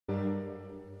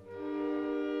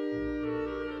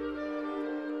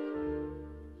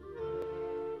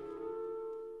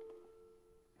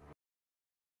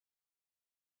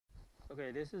Okay,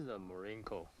 this is a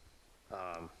Marinco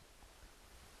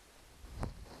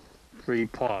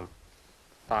 3-prong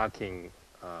locking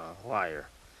wire,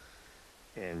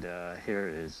 and here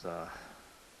is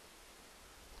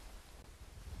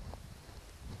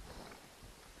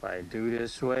if I do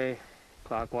this way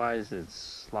clockwise,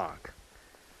 it's lock.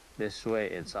 This way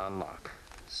it's unlock.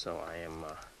 So I am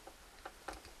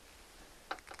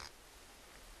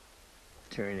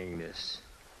turning this.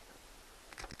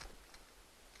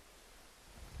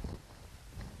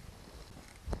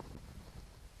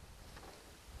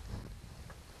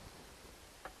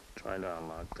 Trying to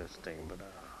unlock this thing, but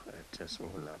it just will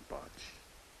not budge.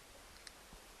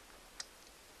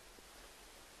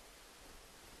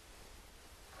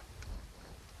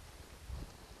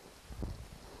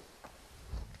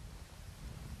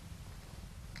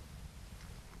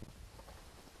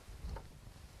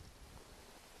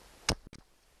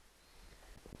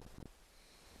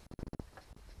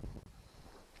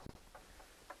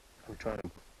 I'm trying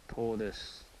to pull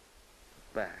this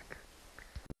back.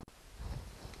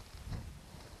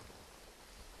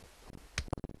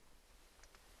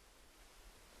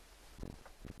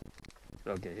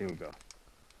 Okay, here we go.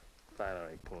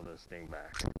 Finally pull this thing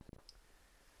back.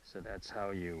 So that's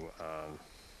how you,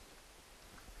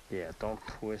 yeah, don't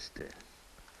twist it.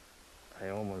 I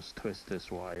almost twist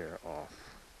this wire off,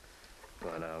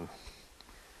 but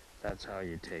that's how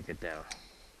you take it down.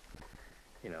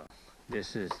 You know,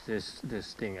 this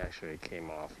thing actually came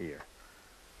off here.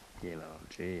 You know,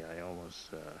 gee, I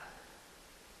almost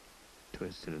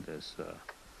twisted this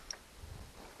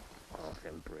off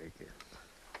and break it.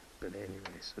 But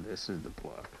anyway, so this is the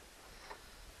plug.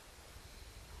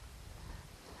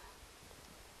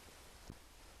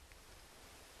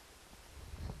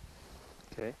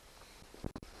 Okay.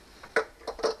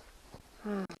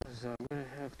 So I'm gonna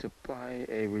have to buy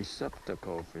a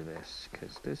receptacle for this,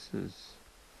 because this is,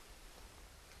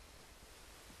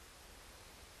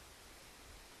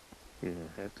 you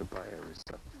have to buy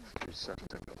a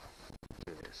receptacle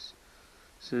for this.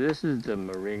 So this is the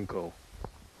Marinco,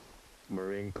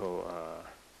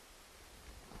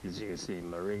 as you can see,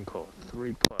 Marinco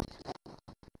 3-plug,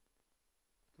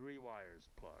 3 wires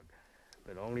plug,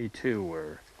 but only 2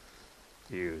 were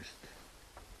used.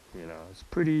 You know, it's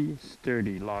pretty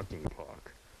sturdy locking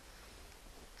plug.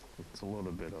 It's a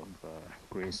little bit of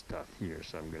gray stuff here,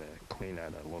 so I'm gonna clean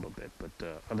that a little bit, but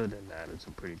other than that, it's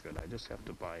pretty good. I just have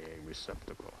to buy a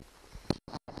receptacle.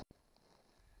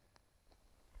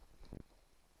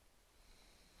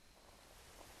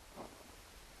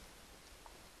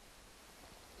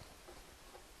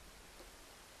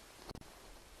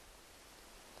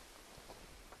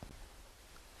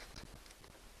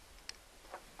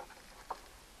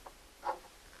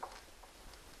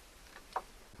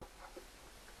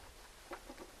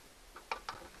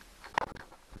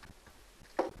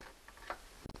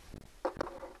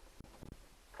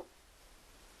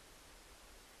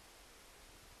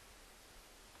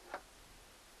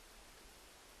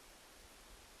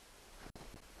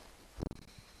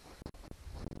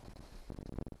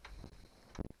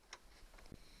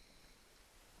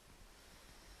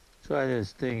 So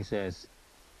this thing says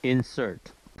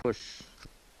insert, push,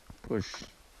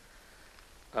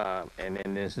 and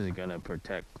then this is gonna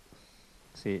protect.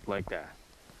 See, like that.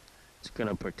 It's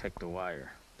gonna protect the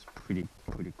wire. It's pretty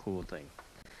cool thing.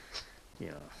 You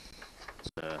know, it's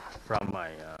from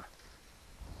my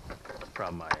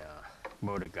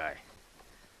Motorguide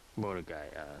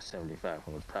 75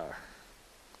 horsepower.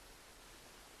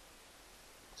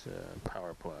 It's a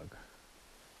power plug.